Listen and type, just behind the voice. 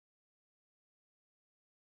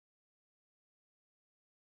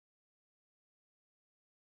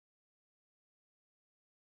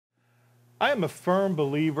I am a firm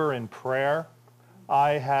believer in prayer.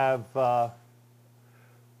 I have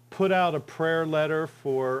put out a prayer letter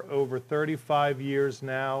for over 35 years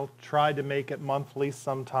now, tried to make it monthly.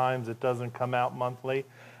 Sometimes it doesn't come out monthly.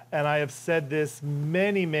 And I have said this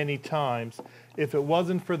many, many times. If it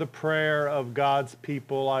wasn't for the prayer of God's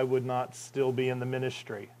people, I would not still be in the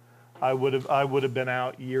ministry. I would have been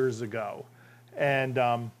out years ago. And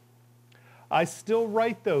I still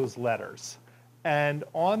write those letters. And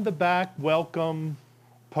on the back welcome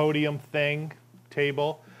podium thing,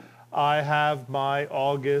 table, I have my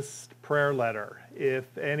August prayer letter.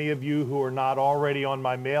 If any of you who are not already on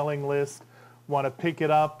my mailing list want to pick it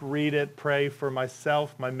up, read it, pray for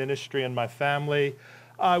myself, my ministry, and my family,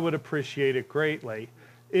 I would appreciate it greatly.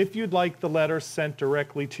 If you'd like the letter sent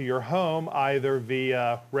directly to your home, either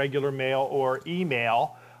via regular mail or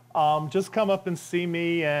email, just come up and see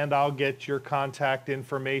me and I'll get your contact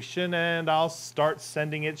information and I'll start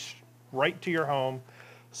sending it right to your home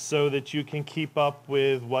so that you can keep up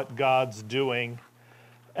with what God's doing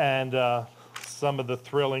and some of the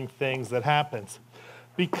thrilling things that happens.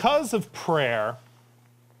 Because of prayer,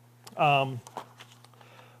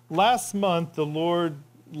 last month the Lord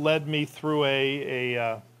led me through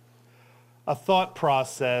a thought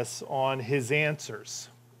process on his answers,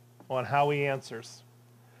 on how he answers.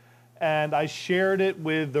 And I shared it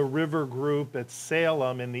with the River Group at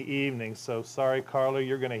Salem in the evening. So sorry, Carla,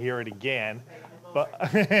 you're going to hear it again.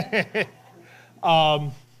 But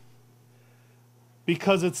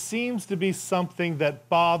because it seems to be something that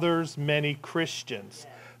bothers many Christians.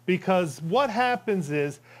 Because what happens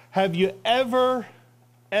is, have you ever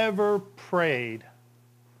prayed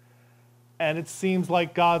and it seems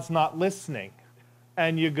like God's not listening?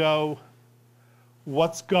 And you go,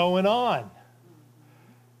 what's going on?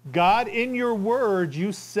 God, in your word,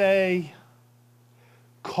 you say,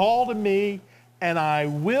 call to me and I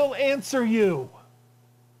will answer you.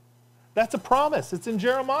 That's a promise. It's in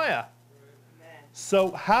Jeremiah. So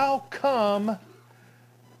how come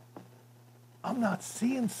I'm not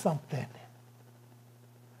seeing something?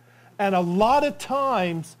 And a lot of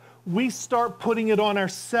times we start putting it on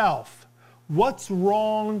ourselves. What's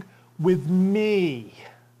wrong with me?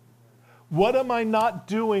 What am I not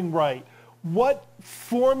doing right? What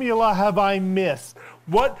formula have I missed?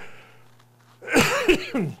 What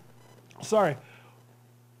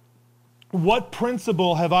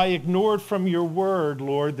principle have I ignored from your word,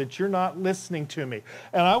 Lord, that you're not listening to me?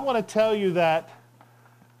 And I want to tell you that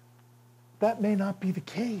may not be the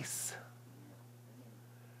case.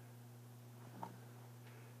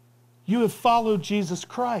 You have followed Jesus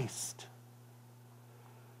Christ.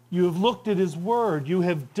 You have looked at his word. You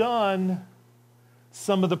have done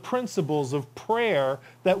some of the principles of prayer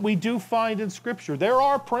that we do find in Scripture. There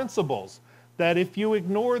are principles that if you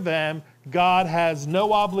ignore them, God has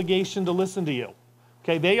no obligation to listen to you.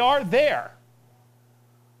 Okay, they are there.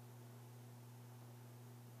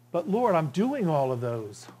 But Lord, I'm doing all of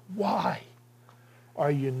those. Why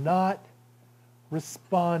are you not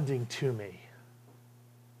responding to me?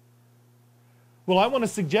 Well, I want to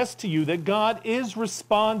suggest to you that God is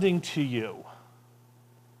responding to you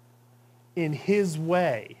in his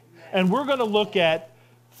way. And we're going to look at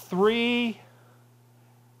three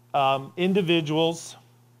individuals.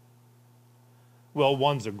 Well,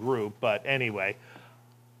 one's a group, but anyway,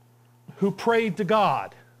 who prayed to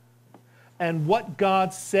God and what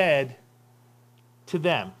God said to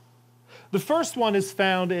them. The first one is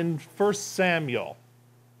found in 1 Samuel.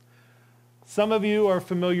 Some of you are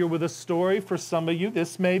familiar with the story. For some of you,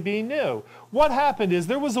 this may be new. What happened is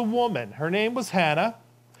there was a woman. Her name was Hannah.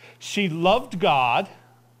 She loved God.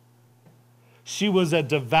 She was a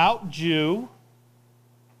devout Jew.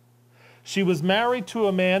 She was married to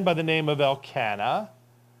a man by the name of Elkanah,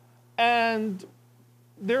 and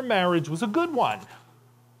their marriage was a good one,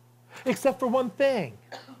 except for one thing.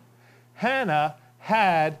 Hannah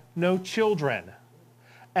had no children,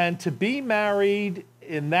 and to be married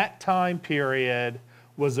in that time period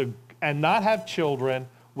and not have children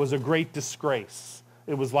was a great disgrace.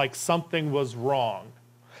 It was like something was wrong.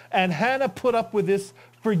 And Hannah put up with this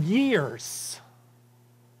for years.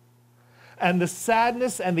 And the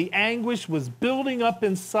sadness and the anguish was building up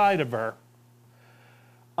inside of her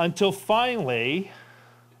until finally,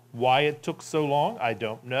 why it took so long, I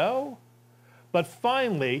don't know. But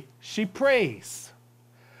finally, she prays.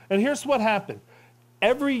 And here's what happened.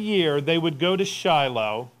 Every year, they would go to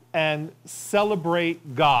Shiloh and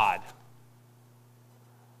celebrate God.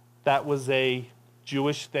 That was a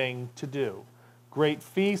Jewish thing to do. Great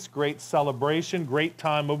feast, great celebration, great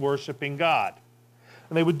time of worshiping God.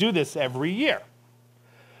 And they would do this every year.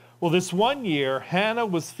 Well, this one year, Hannah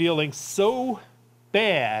was feeling so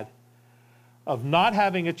bad of not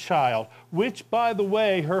having a child, which, by the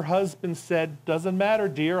way, her husband said, doesn't matter,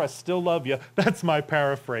 dear, I still love you. That's my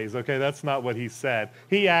paraphrase, okay? That's not what he said.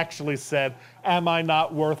 He actually said, am I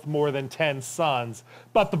not worth more than 10 sons?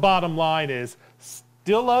 But the bottom line is,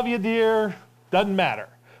 still love you, dear, doesn't matter.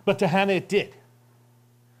 But to Hannah, it did.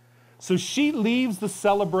 So she leaves the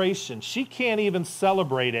celebration. She can't even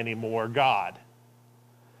celebrate anymore, God.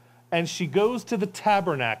 And she goes to the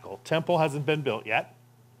tabernacle. Temple hasn't been built yet.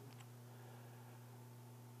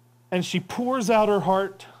 And she pours out her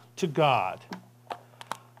heart to God.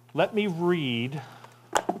 Let me read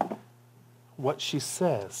what she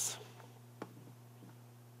says.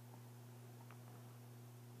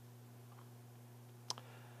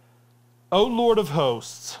 O Lord of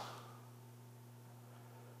hosts,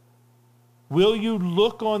 will you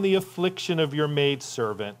look on the affliction of your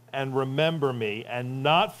maidservant and remember me and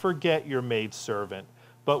not forget your maidservant,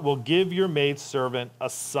 but will give your maidservant a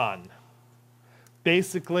son?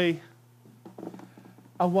 Basically,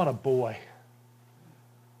 I want a boy.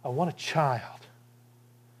 I want a child.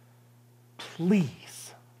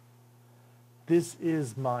 Please. This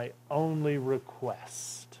is my only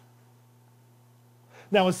request.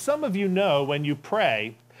 Now, as some of you know, when you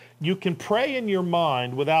pray, you can pray in your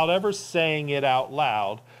mind without ever saying it out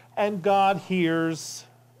loud, and God hears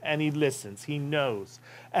and he listens. He knows.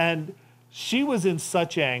 And she was in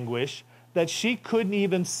such anguish that she couldn't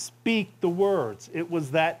even speak the words. It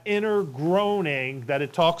was that inner groaning that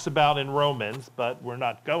it talks about in Romans, but we're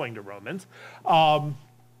not going to Romans,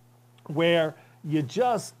 where you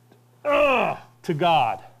just, to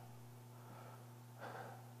God.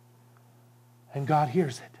 And God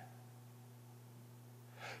hears it.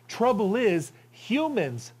 Trouble is,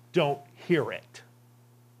 humans don't hear it.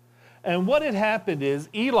 And what had happened is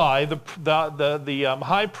Eli, the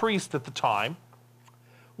high priest at the time,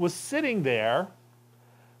 was sitting there,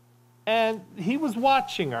 and he was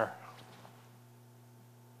watching her.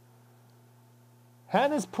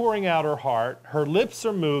 Hannah's pouring out her heart. Her lips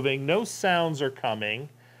are moving. No sounds are coming.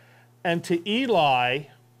 And to Eli,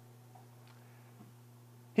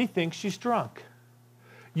 he thinks she's drunk.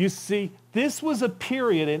 You see, this was a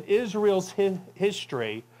period in Israel's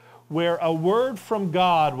history where a word from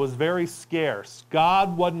God was very scarce.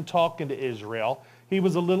 God wasn't talking to Israel. He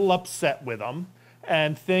was a little upset with them,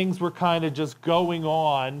 and things were kind of just going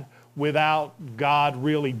on without God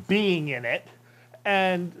really being in it.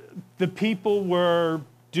 And the people were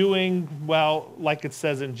doing, well, like it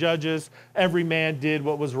says in Judges, every man did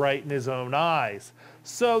what was right in his own eyes.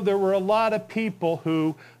 So there were a lot of people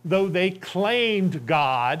who, though they claimed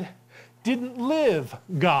God, didn't live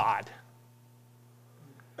God.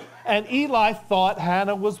 And Eli thought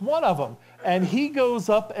Hannah was one of them. And he goes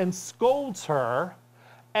up and scolds her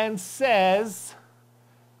and says,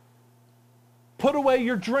 put away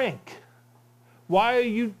your drink. Why are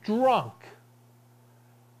you drunk?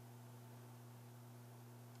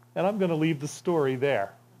 And I'm going to leave the story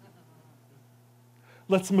there.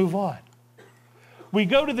 Let's move on. We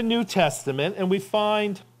go to the New Testament and we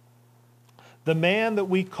find the man that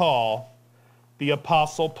we call the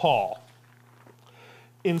Apostle Paul.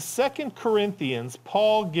 In 2 Corinthians,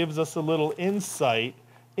 Paul gives us a little insight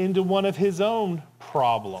into one of his own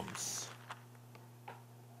problems.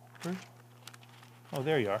 Oh,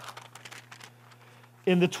 there you are.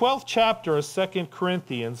 In the 12th chapter of 2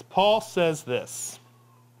 Corinthians, Paul says this.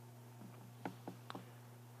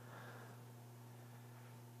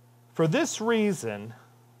 For this reason,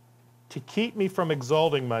 to keep me from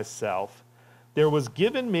exalting myself, there was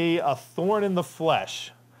given me a thorn in the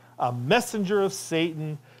flesh, a messenger of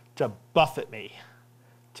Satan to buffet me,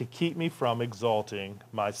 to keep me from exalting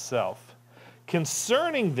myself.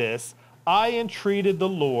 Concerning this, I entreated the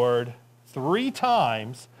Lord 3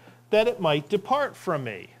 times that it might depart from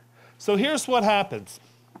me. So here's what happens.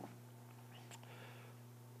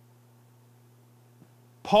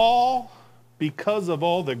 Paul, because of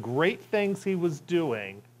all the great things he was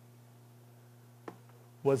doing,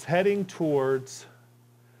 was heading towards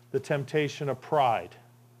the temptation of pride.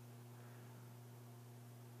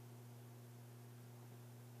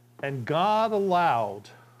 And God allowed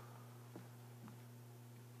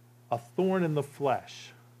a thorn in the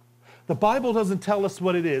flesh. The Bible doesn't tell us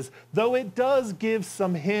what it is, though it does give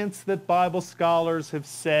some hints that Bible scholars have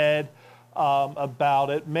said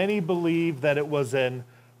about it. Many believe that it was an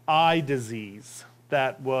eye disease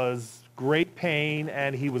that was great pain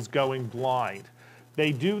and he was going blind.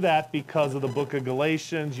 They do that because of the book of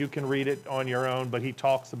Galatians. You can read it on your own, but he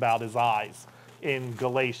talks about his eyes in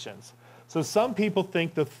Galatians. So some people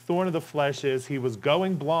think the thorn of the flesh is he was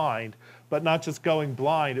going blind, but not just going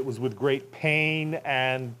blind, it was with great pain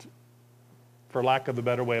and for lack of a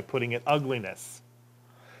better way of putting it, ugliness.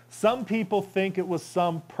 Some people think it was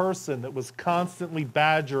some person that was constantly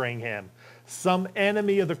badgering him, some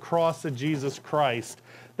enemy of the cross of Jesus Christ,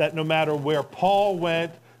 that no matter where Paul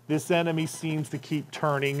went, this enemy seems to keep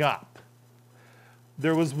turning up.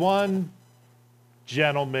 There was one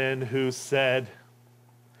gentleman who said,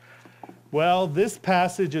 well, this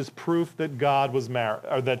passage is proof that God was married,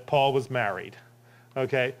 or that Paul was married.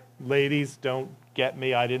 Okay, ladies, don't get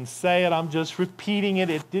me. I didn't say it. I'm just repeating it.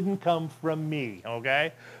 It didn't come from me,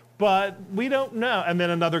 okay? But we don't know. And then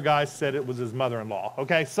another guy said it was his mother-in-law,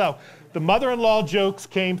 okay? So the mother-in-law jokes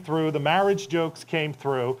came through, the marriage jokes came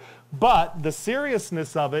through, but the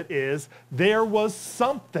seriousness of it is there was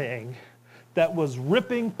something that was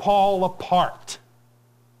ripping Paul apart.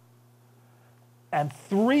 And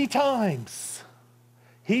 3 times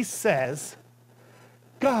he says,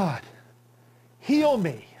 God, heal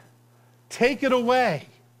me. Take it away.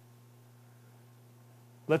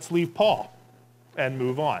 Let's leave Paul and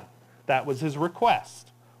move on. That was his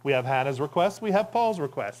request. We have Hannah's request. We have Paul's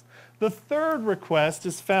request. The third request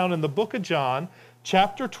is found in the book of John,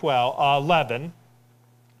 chapter 11,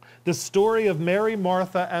 the story of Mary,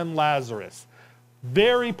 Martha, and Lazarus.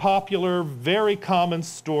 Very popular, very common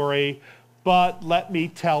story, but let me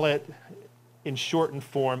tell it in shortened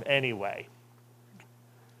form anyway.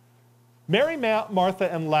 Mary,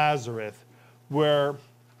 Martha, and Lazarus were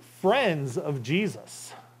friends of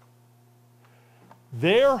Jesus.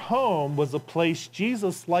 Their home was a place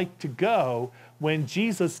Jesus liked to go when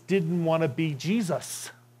Jesus didn't want to be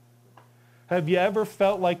Jesus. Have you ever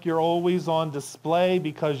felt like you're always on display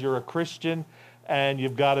because you're a Christian and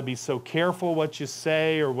you've got to be so careful what you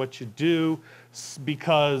say or what you do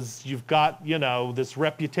because you've got, this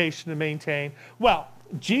reputation to maintain? Well,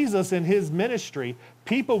 Jesus in his ministry,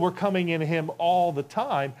 people were coming in him all the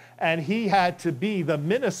time, and he had to be the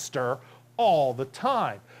minister all the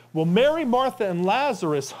time. Well, Mary, Martha, and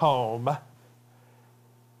Lazarus' home,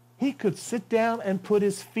 he could sit down and put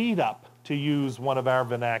his feet up, to use one of our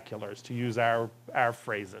vernaculars, to use our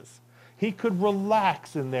phrases. He could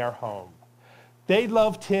relax in their home. They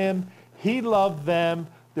loved him. He loved them.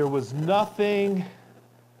 There was nothing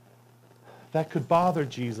that could bother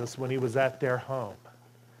Jesus when he was at their home.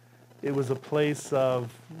 It was a place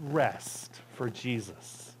of rest for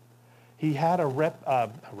Jesus. He had a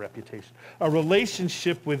reputation, a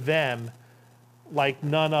relationship with them like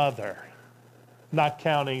none other, not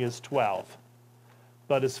counting his 12.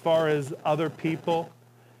 But as far as other people,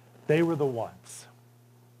 they were the ones.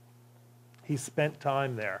 He spent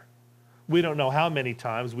time there. We don't know how many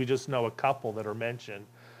times. We just know a couple that are mentioned.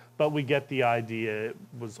 But we get the idea it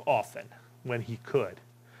was often when he could.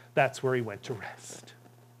 That's where he went to rest.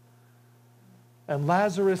 And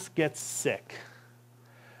Lazarus gets sick.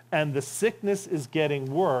 And the sickness is getting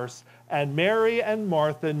worse. And Mary and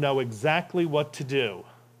Martha know exactly what to do.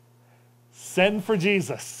 Send for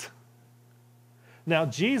Jesus. Now,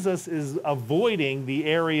 Jesus is avoiding the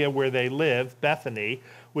area where they live, Bethany,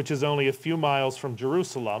 which is only a few miles from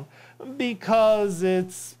Jerusalem, because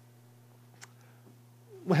it's,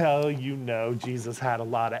 well, Jesus had a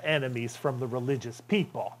lot of enemies from the religious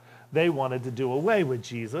people. They wanted to do away with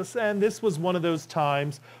Jesus, and this was one of those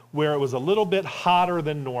times where it was a little bit hotter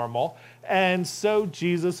than normal, and so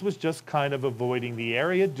Jesus was just kind of avoiding the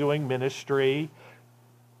area, doing ministry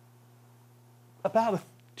about a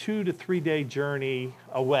 2 to 3 day journey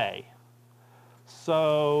away.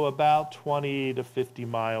 So about 20 to 50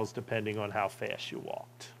 miles, depending on how fast you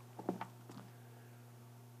walked.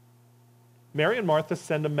 Mary and Martha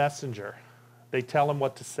send a messenger. They tell him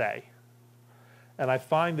what to say. And I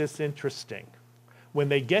find this interesting. When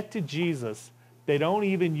they get to Jesus, they don't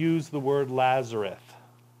even use the word Lazarus.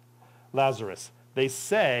 They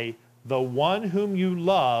say, the one whom you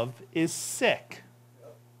love is sick.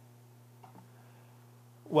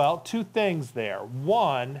 Well, 2 things there.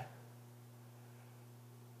 One,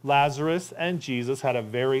 Lazarus and Jesus had a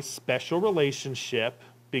very special relationship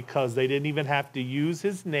because they didn't even have to use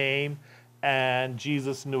his name, and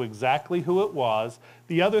Jesus knew exactly who it was.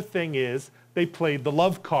 The other thing is they played the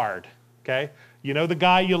love card, okay? You know the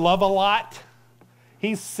guy you love a lot?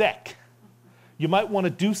 He's sick. You might want to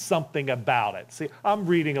do something about it. See, I'm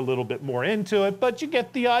reading a little bit more into it, but you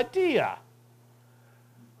get the idea.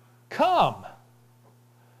 Come.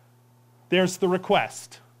 There's the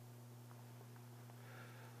request.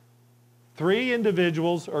 3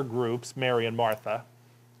 individuals or groups, Mary and Martha,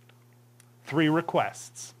 3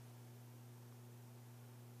 requests.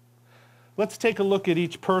 Let's take a look at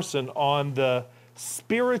each person on the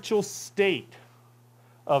spiritual state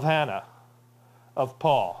of Hannah, of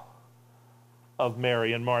Paul, of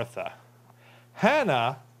Mary and Martha.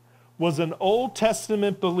 Hannah was an Old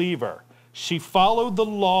Testament believer. She followed the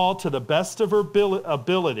law to the best of her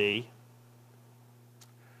ability,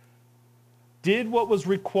 did what was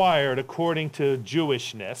required according to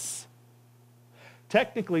Jewishness.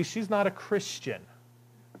 Technically, she's not a Christian.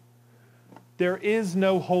 There is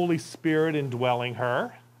no Holy Spirit indwelling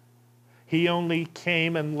her. He only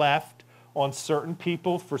came and left on certain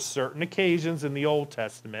people for certain occasions in the Old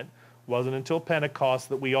Testament. It wasn't until Pentecost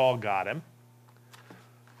that we all got him.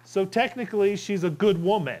 So technically, she's a good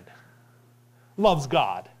woman. Loves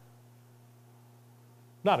God.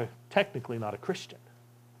 Technically not a Christian.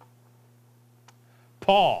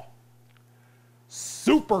 Paul,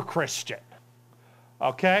 super Christian,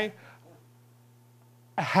 okay?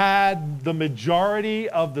 Had the majority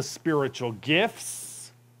of the spiritual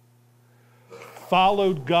gifts,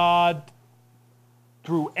 followed God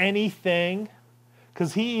through anything,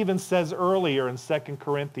 because he even says earlier in 2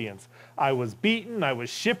 Corinthians, I was beaten, I was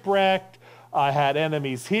shipwrecked, I had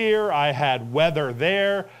enemies here, I had weather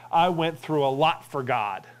there, I went through a lot for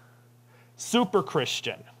God. Super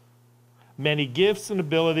Christian. Many gifts and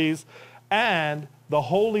abilities, and the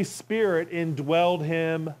Holy Spirit indwelled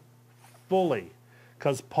him fully,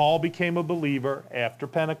 because Paul became a believer after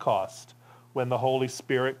Pentecost, when the Holy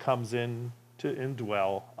Spirit comes in to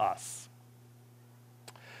indwell us.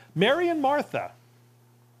 Mary and Martha,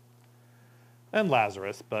 and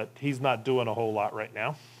Lazarus, but he's not doing a whole lot right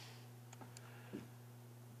now,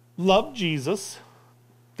 loved Jesus.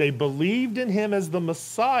 They believed in him as the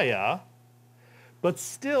Messiah, but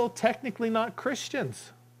still technically not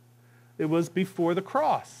Christians. It was before the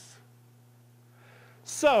cross.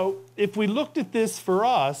 So if we looked at this for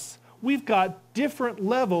us, we've got different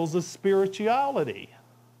levels of spirituality,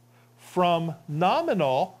 from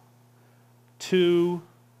nominal to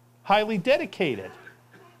highly dedicated,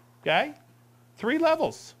 okay? 3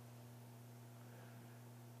 levels.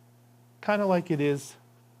 Kind of like it is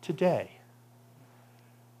today.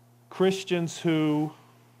 Christians who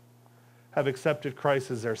have accepted Christ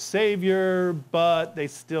as their Savior, but they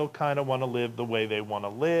still kind of want to live the way they want to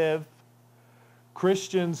live.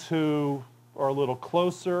 Christians who are a little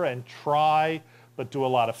closer and try, but do a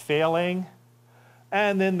lot of failing.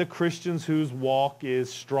 And then the Christians whose walk is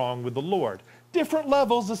strong with the Lord. Different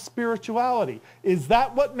levels of spirituality. Is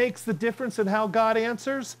that what makes the difference in how God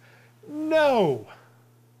answers? No.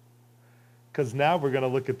 Because now we're going to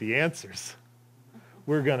look at the answers.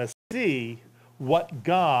 We're going to see what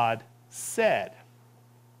God said.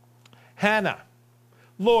 Hannah,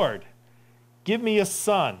 Lord, give me a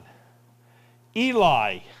son.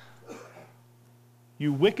 Eli,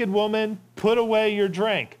 you wicked woman, put away your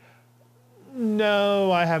drink.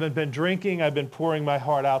 No, I haven't been drinking. I've been pouring my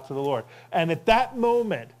heart out to the Lord. And at that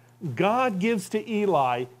moment, God gives to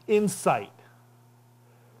Eli insight,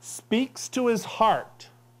 speaks to his heart,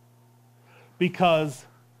 because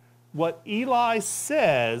what Eli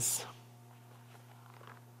says,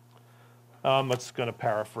 I'm just going to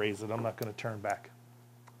paraphrase it. I'm not going to turn back.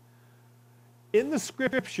 In the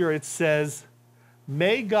scripture, it says,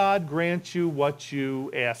 may God grant you what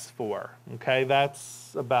you ask for. Okay,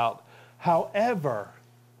 that's about. However,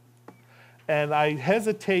 and I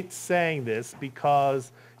hesitate saying this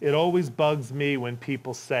because it always bugs me when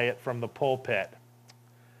people say it from the pulpit.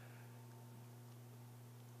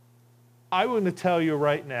 I want to tell you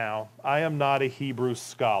right now, I am not a Hebrew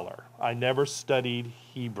scholar. I never studied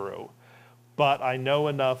Hebrew, but I know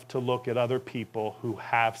enough to look at other people who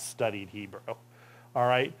have studied Hebrew. All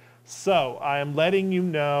right? So I am letting you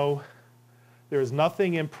know there's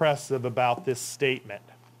nothing impressive about this statement.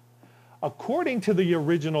 According to the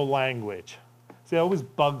original language, see, it always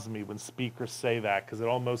bugs me when speakers say that because it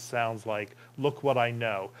almost sounds like, look what I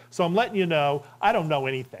know. So I'm letting you know, I don't know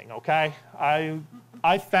anything, okay?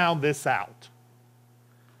 I found this out.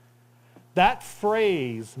 That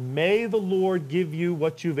phrase, may the Lord give you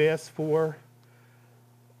what you've asked for,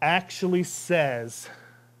 actually says,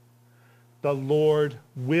 the Lord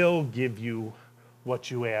will give you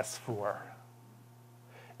what you ask for.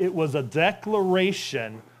 It was a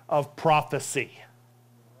declaration of prophecy.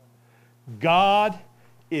 God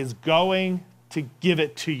is going to give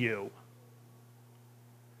it to you.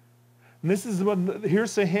 And this is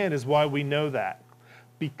here's a hint is why we know that.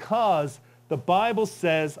 Because the Bible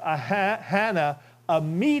says Hannah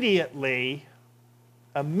immediately,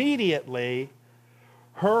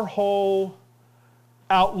 her whole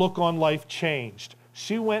outlook on life changed.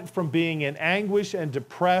 She went from being in anguish and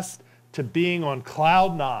depressed to being on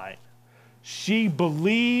cloud 9. She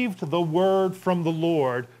believed the word from the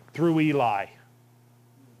Lord through Eli.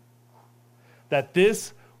 That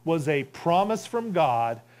this was a promise from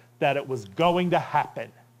God, that it was going to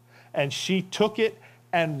happen. And she took it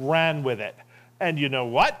and ran with it. And you know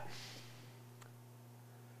what?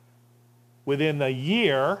 Within a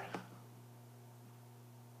year,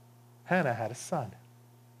 Hannah had a son.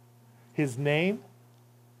 His name,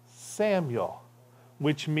 Samuel,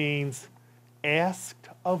 which means asked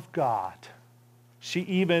of God. She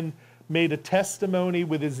even made a testimony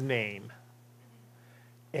with his name.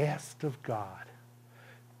 Asked of God.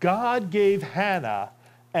 God gave Hannah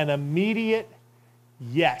an immediate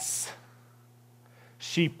yes.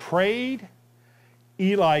 She prayed.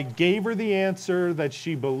 Eli gave her the answer that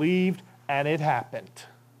she believed, and it happened.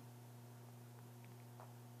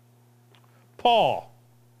 Paul,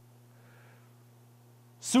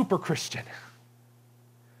 super Christian,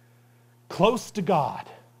 close to God,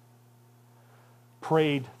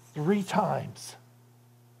 prayed 3 times,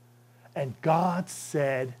 and God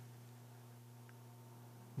said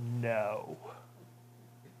no.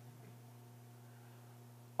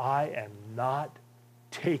 I am not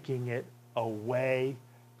taking it away.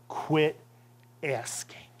 Quit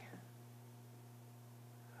asking.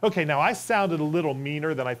 Okay, now I sounded a little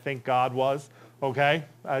meaner than I think God was, okay?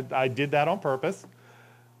 I did that on purpose.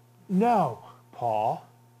 No, Paul,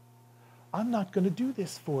 I'm not going to do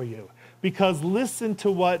this for you, because listen to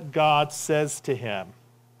what God says to him.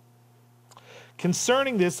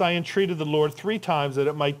 Concerning this, I entreated the Lord 3 times that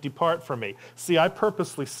it might depart from me. See, I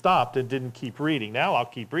purposely stopped and didn't keep reading. Now I'll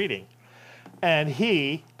keep reading. And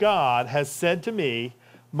he, God, has said to me,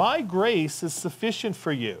 my grace is sufficient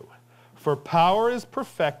for you, for power is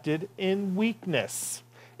perfected in weakness.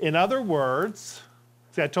 In other words,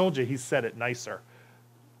 see, I told you he said it nicer.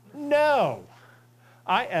 No,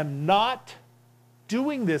 I am not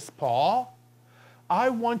doing this, Paul. I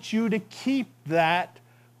want you to keep that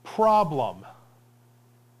problem.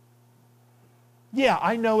 Yeah,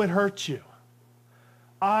 I know it hurts you.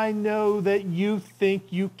 I know that you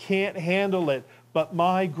think you can't handle it, but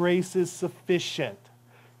my grace is sufficient.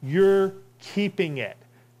 You're keeping it.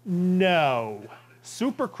 No.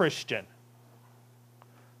 Super Christian.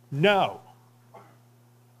 No.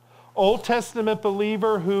 Old Testament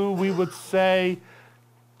believer who we would say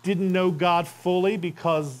didn't know God fully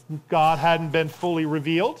because God hadn't been fully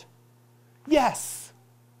revealed? Yes.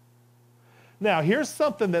 Now, here's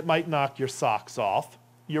something that might knock your socks off.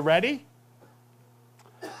 You ready?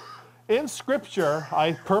 In Scripture,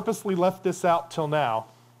 I purposely left this out till now.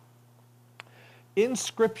 In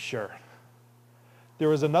Scripture, there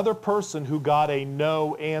was another person who got a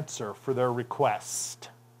no answer for their request.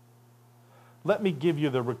 Let me give you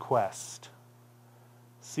the request.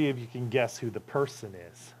 See if you can guess who the person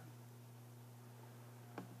is.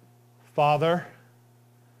 Father,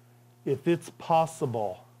 if it's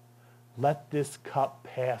possible, let this cup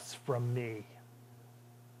pass from me.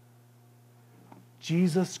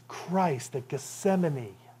 Jesus Christ at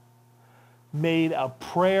Gethsemane made a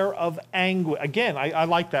prayer of anguish. Again, I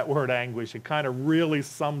like that word anguish. It kind of really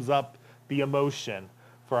sums up the emotion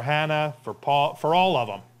for Hannah, for Paul, for all of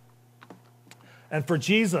them. And for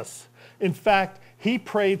Jesus. In fact, he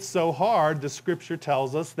prayed so hard, the scripture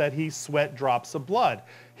tells us, that he sweat drops of blood.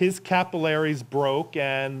 His capillaries broke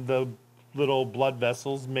and the little blood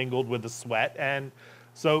vessels mingled with the sweat. And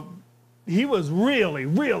so he was really,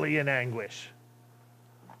 really in anguish.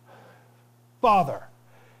 Father,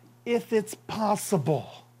 if it's possible,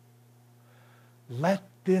 let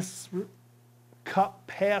this cup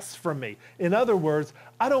pass from me. In other words,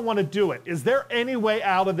 I don't want to do it. Is there any way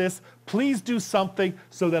out of this? Please do something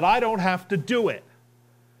so that I don't have to do it.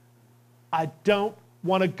 I don't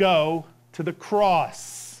want to go to the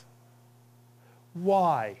cross.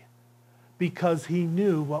 Why? Because he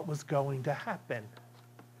knew what was going to happen.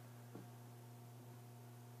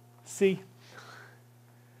 See,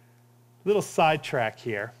 little sidetrack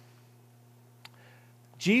here.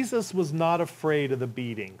 Jesus was not afraid of the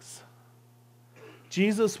beatings.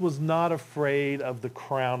 Jesus was not afraid of the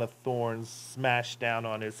crown of thorns smashed down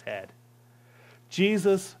on his head.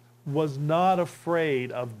 Jesus was not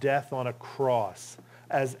afraid of death on a cross,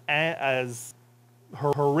 as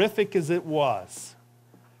horrific as it was.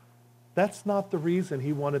 That's not the reason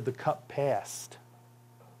he wanted the cup passed.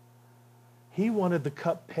 He wanted the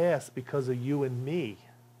cup passed because of you and me.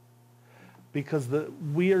 Because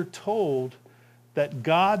we are told that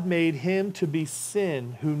God made him to be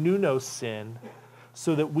sin who knew no sin,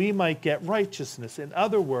 so that we might get righteousness. In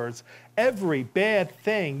other words, every bad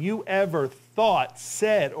thing you ever thought,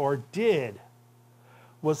 said, or did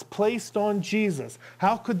was placed on Jesus.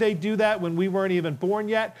 How could they do that when we weren't even born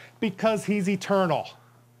yet? Because he's eternal.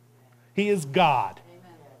 He is God.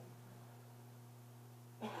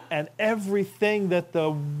 Amen. And everything that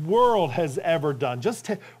the world has ever done,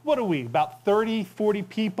 what are we, about 30, 40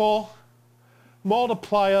 people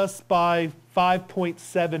Multiply us by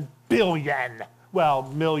 5.7 billion. Well,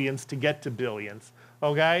 millions to get to billions,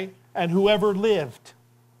 okay? And whoever lived.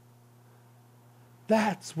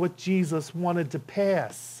 That's what Jesus wanted to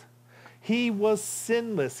pass. He was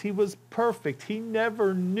sinless. He was perfect. He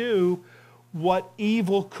never knew what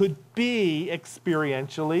evil could be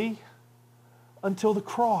experientially until the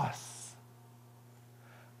cross.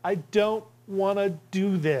 I don't want to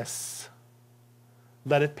do this.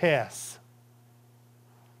 Let it pass.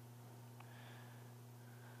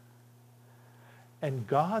 And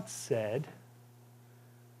God said,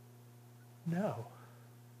 no,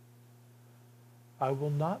 I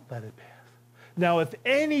will not let it pass. Now, if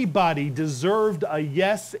anybody deserved a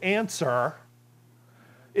yes answer,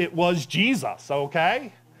 it was Jesus,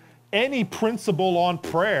 okay? Any principle on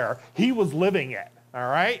prayer, he was living it, all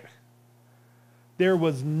right? There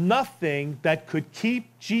was nothing that could keep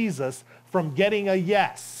Jesus from getting a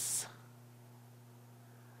yes.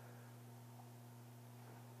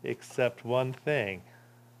 Except one thing,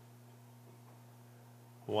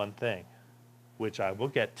 which I will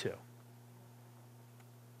get to.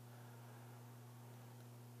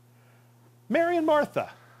 Mary and Martha,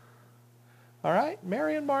 all right?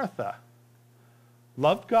 Mary and Martha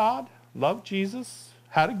loved God, loved Jesus,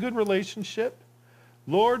 had a good relationship.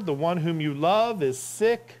 Lord, the one whom you love is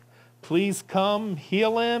sick. Please come,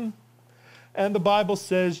 heal him. And the Bible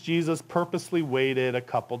says Jesus purposely waited a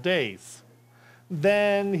couple days.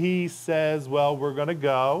 Then he says, well, we're going to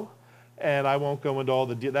go, and I won't go into all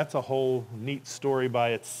the details. That's a whole neat story by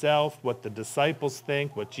itself, what the disciples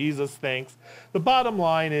think, what Jesus thinks. The bottom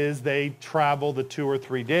line is they travel the 2 or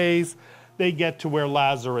 3 days. They get to where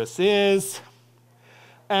Lazarus is,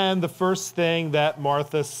 and the first thing that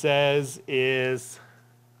Martha says is,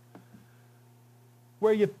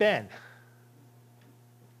 where you been?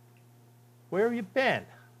 Where have you been?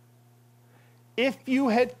 If you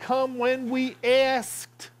had come when we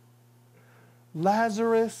asked,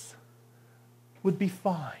 Lazarus would be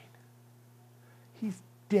fine. He's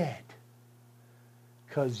dead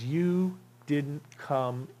because you didn't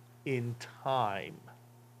come in time.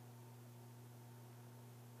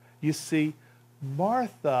 You see,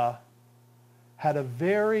 Martha had a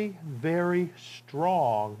very, very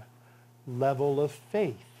strong level of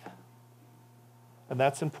faith. And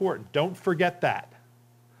that's important. Don't forget that.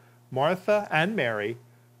 Martha and Mary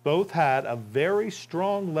both had a very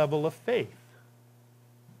strong level of faith.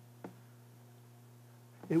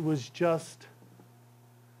 It was just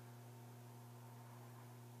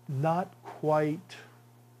not quite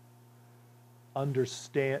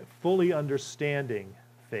fully understanding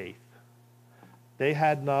faith. They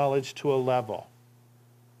had knowledge to a level.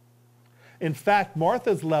 In fact,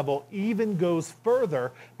 Martha's level even goes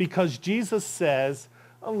further because Jesus says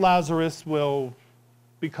Lazarus will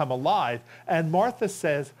become alive. And Martha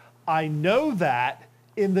says, I know that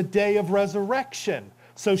in the day of resurrection.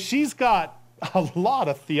 So she's got a lot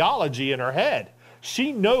of theology in her head.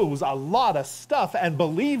 She knows a lot of stuff and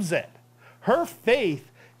believes it. Her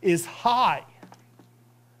faith is high.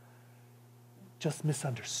 Just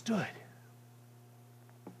misunderstood.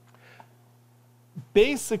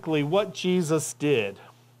 Basically, what Jesus did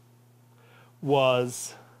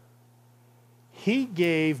was he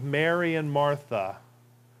gave Mary and Martha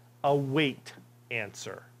a wait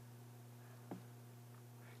answer.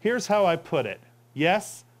 Here's how I put it.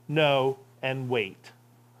 Yes, no, and wait.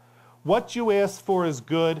 What you asked for is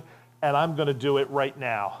good, and I'm going to do it right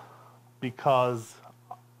now because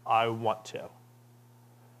I want to.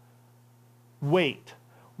 Wait.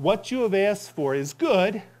 What you have asked for is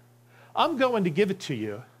good. I'm going to give it to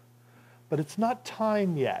you, but it's not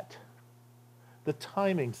time yet. The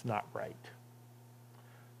timing's not right.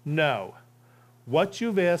 No. What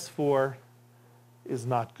you've asked for is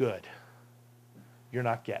not good. You're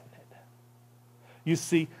not getting it. You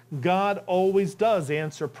see, God always does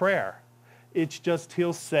answer prayer. It's just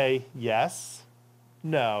he'll say yes,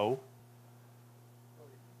 no,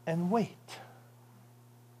 and wait.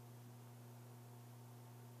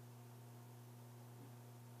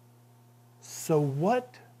 So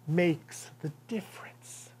what makes the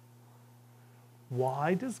difference?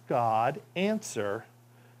 Why does God answer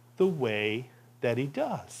the way that he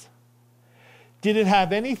does? Did it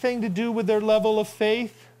have anything to do with their level of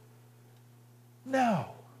faith? No,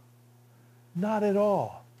 not at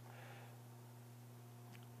all.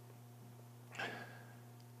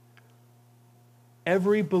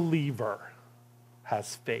 Every believer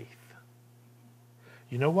has faith.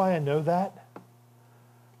 You know why I know that?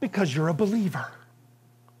 Because you're a believer.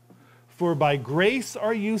 For by grace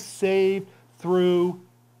are you saved through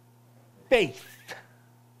faith.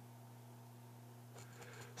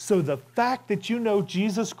 So the fact that you know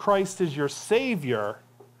Jesus Christ is your Savior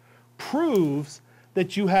proves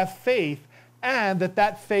that you have faith and that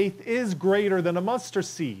that faith is greater than a mustard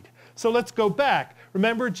seed. So let's go back.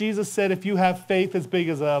 Remember, Jesus said, if you have faith as big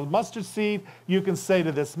as a mustard seed, you can say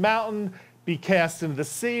to this mountain, be cast into the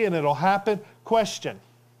sea, and it'll happen. Question,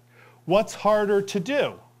 what's harder to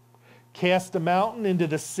do? Cast a mountain into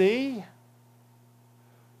the sea,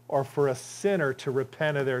 or for a sinner to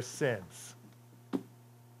repent of their sins?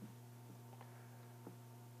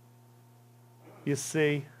 You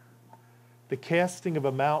see, the casting of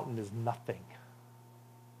a mountain is nothing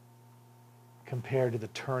compared to the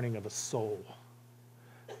turning of a soul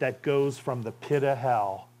that goes from the pit of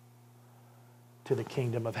hell to the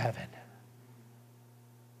kingdom of heaven.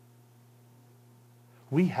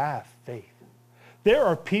 We have faith. There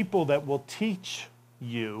are people that will teach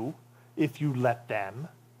you, if you let them,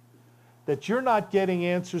 that you're not getting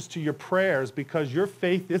answers to your prayers because your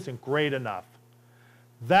faith isn't great enough.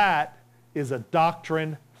 That is a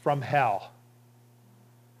doctrine from hell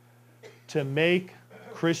to make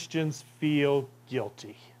Christians feel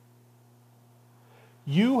guilty.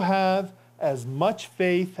 You have as much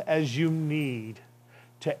faith as you need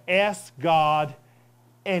to ask God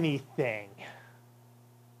anything.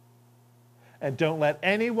 And don't let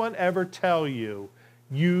anyone ever tell you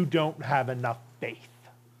you don't have enough faith.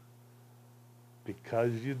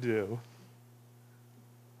 Because you do.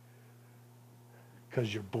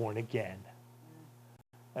 Because you're born again.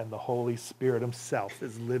 And the Holy Spirit himself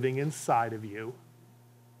is living inside of you.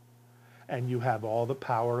 And you have all the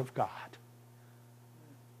power of God.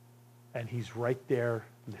 And he's right there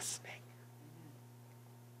listening.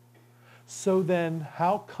 So then,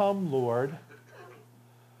 how come, Lord,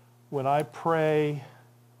 when I pray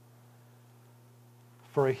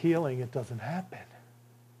for a healing, it doesn't happen?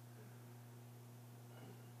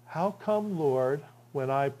 How come, Lord, when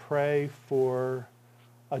I pray for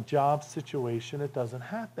a job situation, it doesn't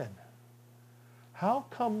happen? How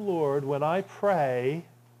come, Lord, when I pray,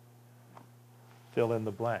 fill in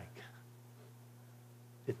the blank,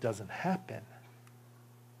 it doesn't happen?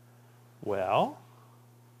 Well,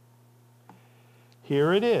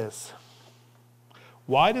 here it is.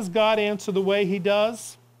 Why does God answer the way he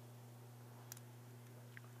does?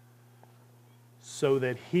 So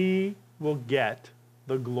that he will get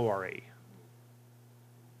the glory.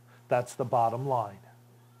 That's the bottom line.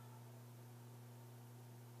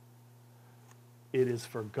 It is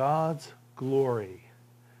for God's glory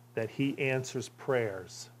that he answers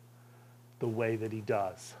prayers the way that he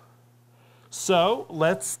does. So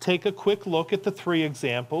let's take a quick look at the three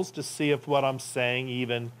examples to see if what I'm saying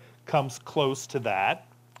even comes close to that.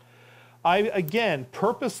 I, again,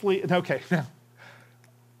 purposely, okay,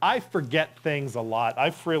 I forget things a lot. I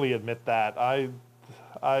freely admit that.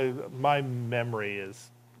 My memory is,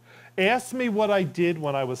 ask me what I did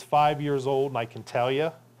when I was 5 years old and I can tell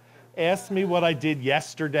you. Ask me what I did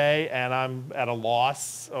yesterday and I'm at a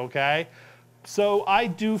loss, okay? So I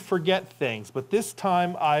do forget things, but this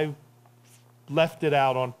time I left it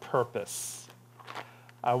out on purpose.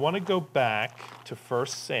 I want to go back to 1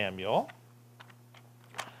 Samuel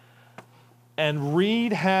and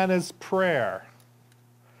read Hannah's prayer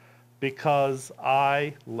because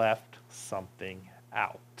I left something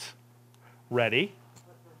out. Ready?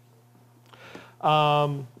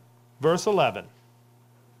 Verse 11,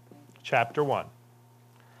 chapter 1.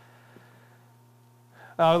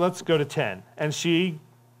 Let's go to 10. And she,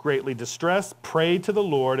 greatly distressed, prayed to the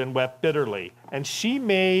Lord and wept bitterly. And she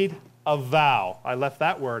made a vow. I left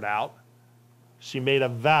that word out. She made a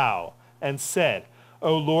vow and said,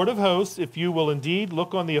 O Lord of hosts, if you will indeed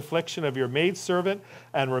look on the affliction of your maidservant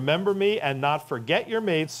and remember me and not forget your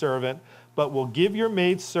maidservant, but will give your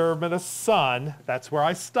maidservant a son. That's where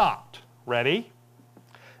I stopped. Ready?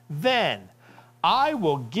 Then I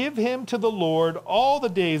will give him to the Lord all the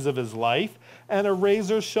days of his life, and a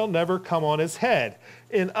razor shall never come on his head.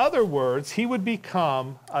 In other words, he would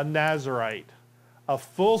become a Nazirite, a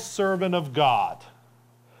full servant of God,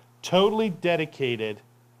 totally dedicated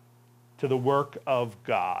to the work of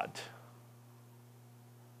God.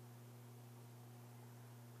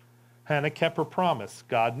 Hannah kept her promise.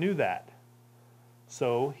 God knew that.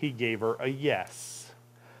 So he gave her a yes,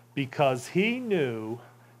 because he knew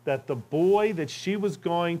that the boy that she was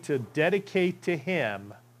going to dedicate to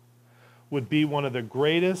him would be one of the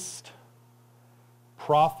greatest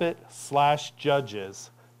prophet/judges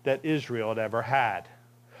that Israel had ever had.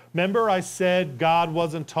 Remember I said God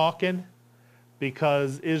wasn't talking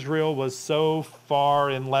because Israel was so far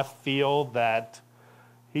in left field that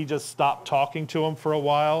he just stopped talking to him for a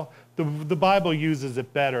while? The Bible uses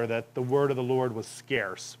it better, that the word of the Lord was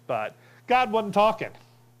scarce, but God wasn't talking.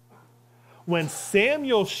 When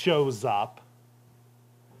Samuel shows up,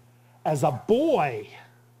 as a boy,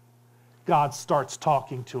 God starts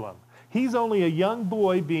talking to him. He's only a young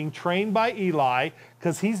boy being trained by Eli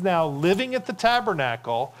because he's now living at the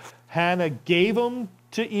tabernacle. Hannah gave him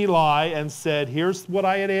to Eli and said, here's what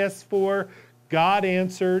I had asked for. God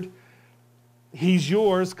answered. He's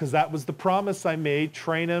yours because that was the promise I made.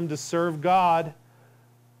 Train him to serve God.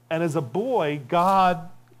 And as a boy, God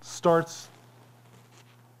starts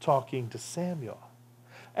talking to Samuel.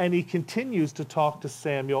 And he continues to talk to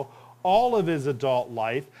Samuel all of his adult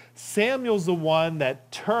life. Samuel's the one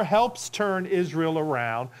that helps turn Israel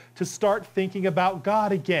around to start thinking about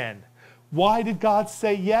God again. Why did God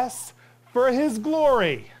say yes? For his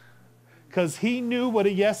glory. Because he knew what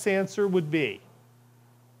a yes answer would be.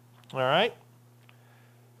 All right?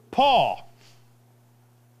 Paul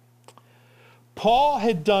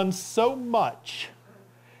had done so much.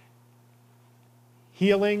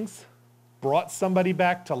 Healings, brought somebody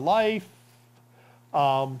back to life,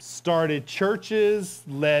 started churches,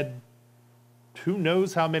 led who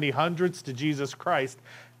knows how many hundreds to Jesus Christ,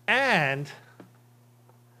 and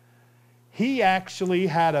he actually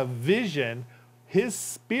had a vision. His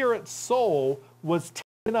spirit soul was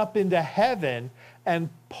taken up into heaven, and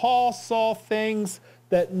Paul saw things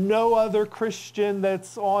that no other Christian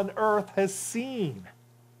that's on earth has seen.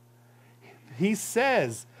 He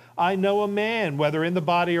says, I know a man, whether in the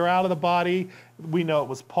body or out of the body. We know it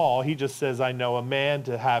was Paul. He just says, I know a man,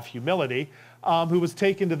 to have humility, who was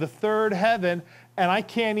taken to the third heaven, and I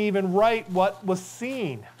can't even write what was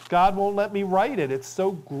seen. God won't let me write it. It's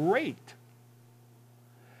so great.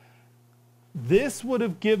 This would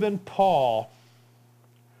have given Paul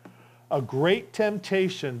a great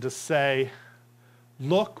temptation to say,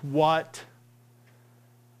 look what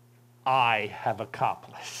I have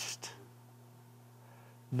accomplished.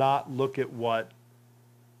 Not look at what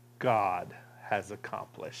God has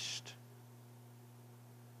accomplished.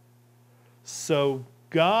 So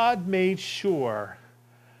God made sure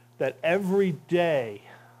that every day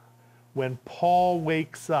when Paul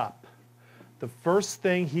wakes up, the first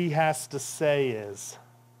thing he has to say is,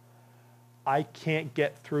 I can't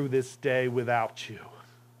get through this day without you.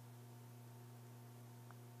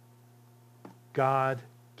 God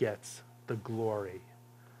gets the glory,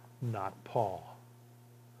 not Paul.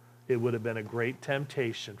 It would have been a great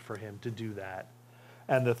temptation for him to do that.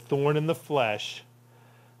 And the thorn in the flesh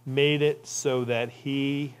made it so that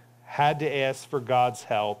he had to ask for God's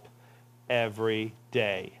help every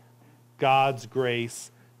day. God's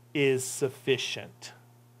grace is sufficient,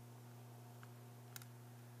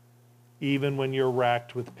 even when you're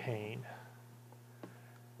racked with pain.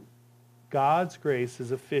 God's grace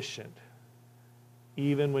is efficient,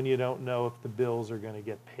 even when you don't know if the bills are going to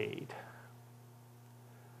get paid.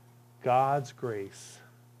 God's grace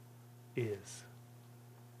is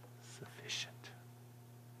sufficient.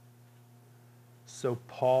 So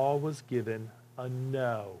Paul was given a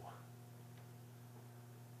no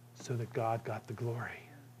so that God got the glory.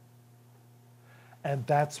 And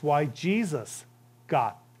that's why Jesus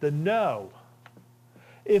got the no.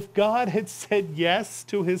 If God had said yes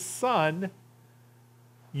to his son,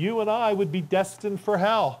 you and I would be destined for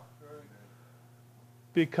hell.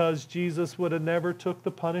 Because Jesus would have never took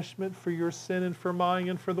the punishment for your sin and for mine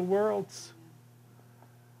and for the world's.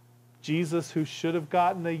 Jesus, who should have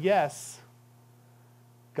gotten a yes,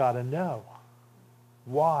 got a no.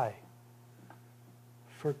 Why?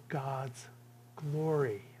 For God's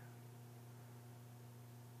glory.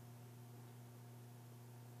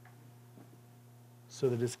 So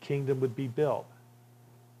that his kingdom would be built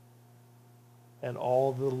and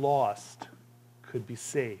all the lost could be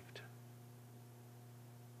saved.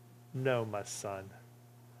 No, my son,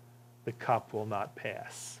 the cup will not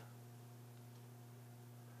pass.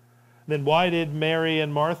 Then why did Mary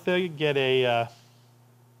and Martha get a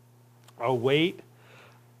wait?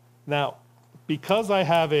 Now, because I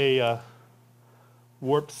have a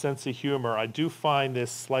warped sense of humor, I do find this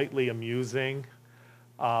slightly amusing.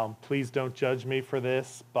 Please don't judge me for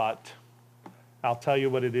this, but I'll tell you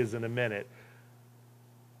what it is in a minute.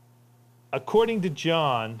 According to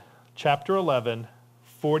John chapter 11,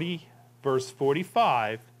 verse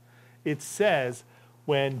 45, it says,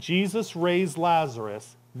 when Jesus raised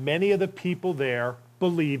Lazarus, many of the people there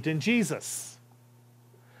believed in Jesus.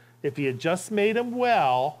 If he had just made him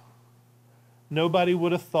well, nobody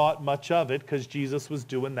would have thought much of it because Jesus was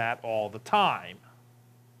doing that all the time.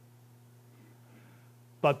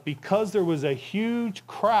 But because there was a huge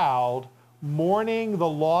crowd mourning the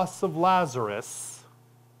loss of Lazarus,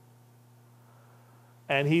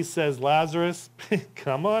 and he says, Lazarus,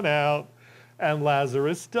 come on out. And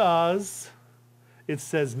Lazarus does. It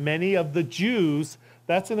says many of the Jews.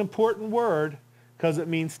 That's an important word because it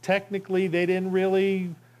means technically they didn't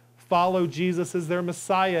really follow Jesus as their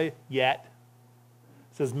Messiah yet.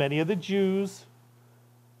 It says many of the Jews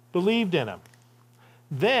believed in him.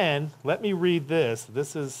 Then, let me read this.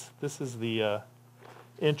 This is the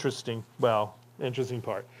interesting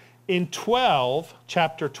part. In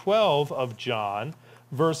chapter 12 of John,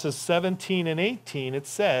 verses 17 and 18, it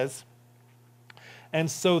says, "And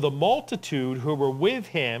so the multitude who were with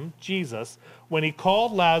him, Jesus, when he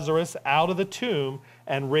called Lazarus out of the tomb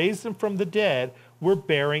and raised him from the dead, were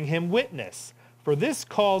bearing him witness. For this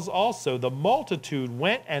cause also the multitude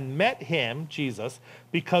went and met him," Jesus,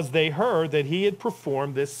 "because they heard that he had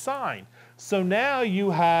performed this sign." So now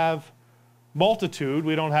you have multitude,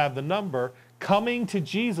 we don't have the number, coming to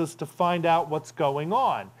Jesus to find out what's going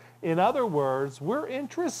on. In other words, we're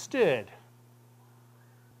interested.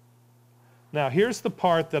 Now here's the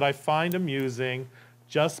part that I find amusing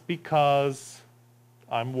just because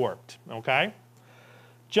I'm warped, okay?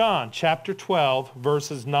 John chapter 12,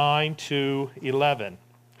 verses 9 to 11.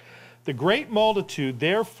 "The great multitude,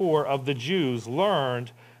 therefore, of the Jews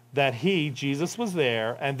learned that he, Jesus, was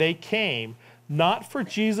there, and they came, not for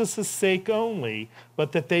Jesus' sake only,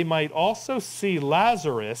 but that they might also see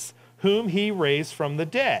Lazarus, whom he raised from the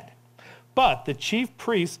dead. But the chief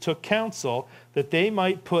priests took counsel that they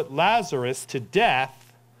might put Lazarus to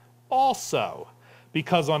death also,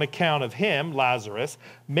 because on account of him," Lazarus,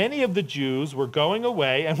 "many of the Jews were going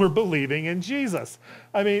away and were believing in Jesus."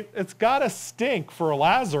 I mean, it's got to stink for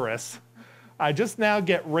Lazarus. I just now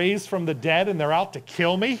get raised from the dead and they're out to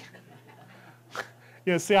kill me.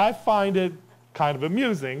 See, I find it kind of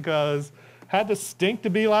amusing because it had to stink to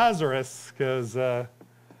be Lazarus. And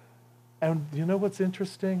you know what's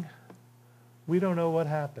interesting? We don't know what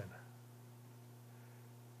happened.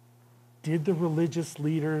 Did the religious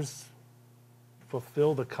leaders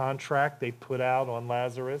fulfill the contract they put out on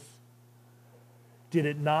Lazarus? Did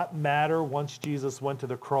it not matter once Jesus went to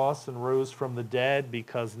the cross and rose from the dead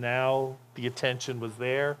because now the attention was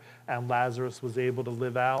there and Lazarus was able to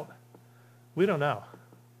live out? We don't know.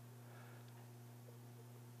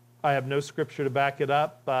 I have no scripture to back it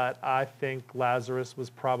up, but I think Lazarus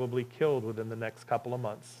was probably killed within the next couple of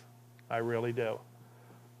months. I really do.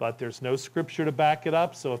 But there's no scripture to back it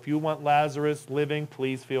up, so if you want Lazarus living,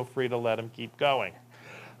 please feel free to let him keep going.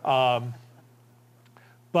 But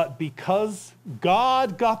because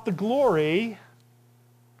God got the glory,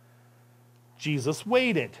 Jesus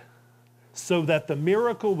waited so that the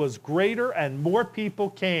miracle was greater and more people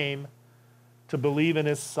came to believe in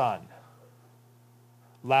his son.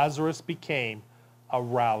 Lazarus became a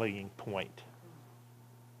rallying point.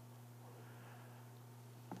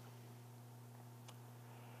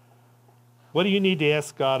 What do you need to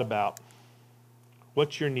ask God about?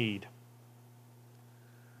 What's your need?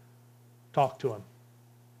 Talk to him.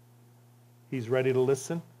 He's ready to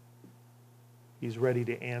listen. He's ready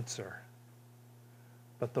to answer.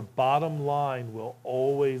 But the bottom line will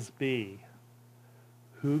always be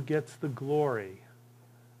who gets the glory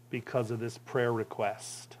because of this prayer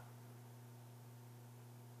request.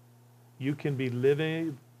 You can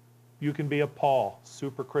be a Paul,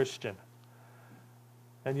 super Christian,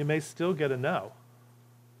 and you may still get a no.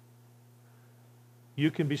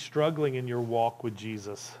 You can be struggling in your walk with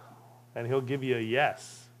Jesus, and he'll give you a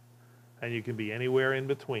yes, and you can be anywhere in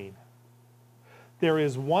between. There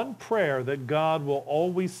is one prayer that God will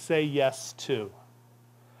always say yes to,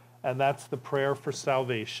 and that's the prayer for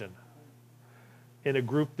salvation. In a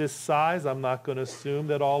group this size, I'm not going to assume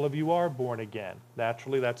that all of you are born again.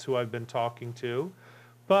 Naturally, that's who I've been talking to.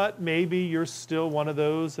 But maybe you're still one of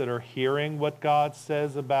those that are hearing what God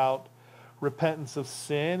says about repentance of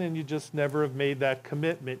sin, and you just never have made that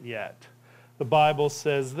commitment yet. The Bible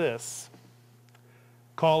says this: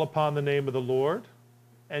 call upon the name of the Lord,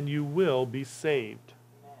 and you will be saved.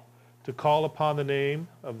 To call upon the name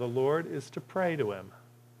of the Lord is to pray to him,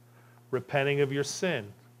 repenting of your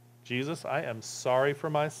sin. Jesus, I am sorry for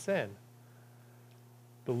my sin.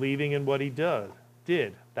 Believing in what he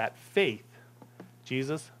did, that faith.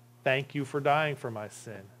 Jesus, thank you for dying for my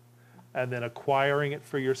sin. And then acquiring it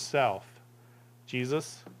for yourself.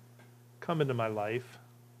 Jesus, come into my life.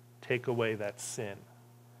 Take away that sin.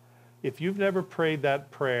 If you've never prayed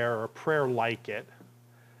that prayer or a prayer like it,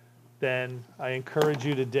 then I encourage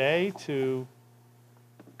you today to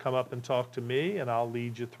come up and talk to me, and I'll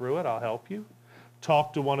lead you through it. I'll help you.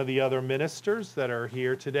 Talk to one of the other ministers that are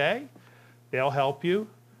here today. They'll help you.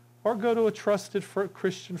 Or go to a trusted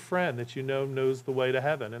Christian friend that you know knows the way to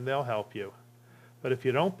heaven, and they'll help you. But if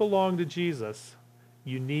you don't belong to Jesus,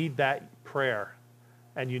 you need that prayer,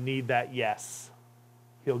 and you need that yes.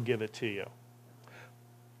 He'll give it to you.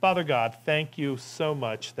 Father God, thank you so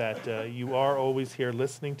much that you are always here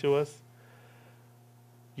listening to us.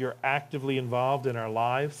 You're actively involved in our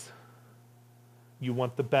lives. You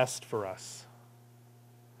want the best for us.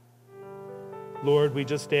 Lord, we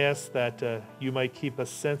just ask that you might keep us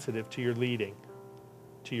sensitive to your leading,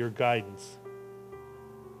 to your guidance.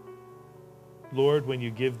 Lord, when you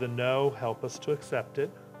give the no, help us to accept it,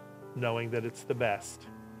 knowing that it's the best.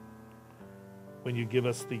 When you give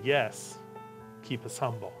us the yes, keep us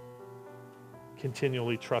humble,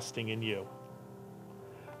 continually trusting in you.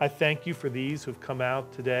 I thank you for these who've come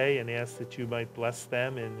out today and ask that you might bless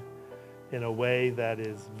them in a way that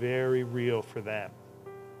is very real for them.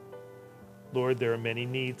 Lord, there are many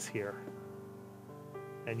needs here,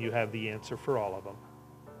 and you have the answer for all of them.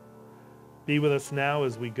 Be with us now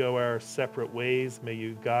as we go our separate ways. May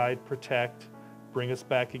you guide, protect, bring us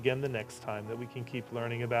back again the next time that we can keep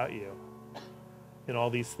learning about you. In all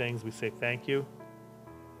these things, we say thank you.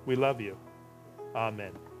 We love you.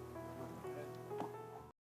 Amen.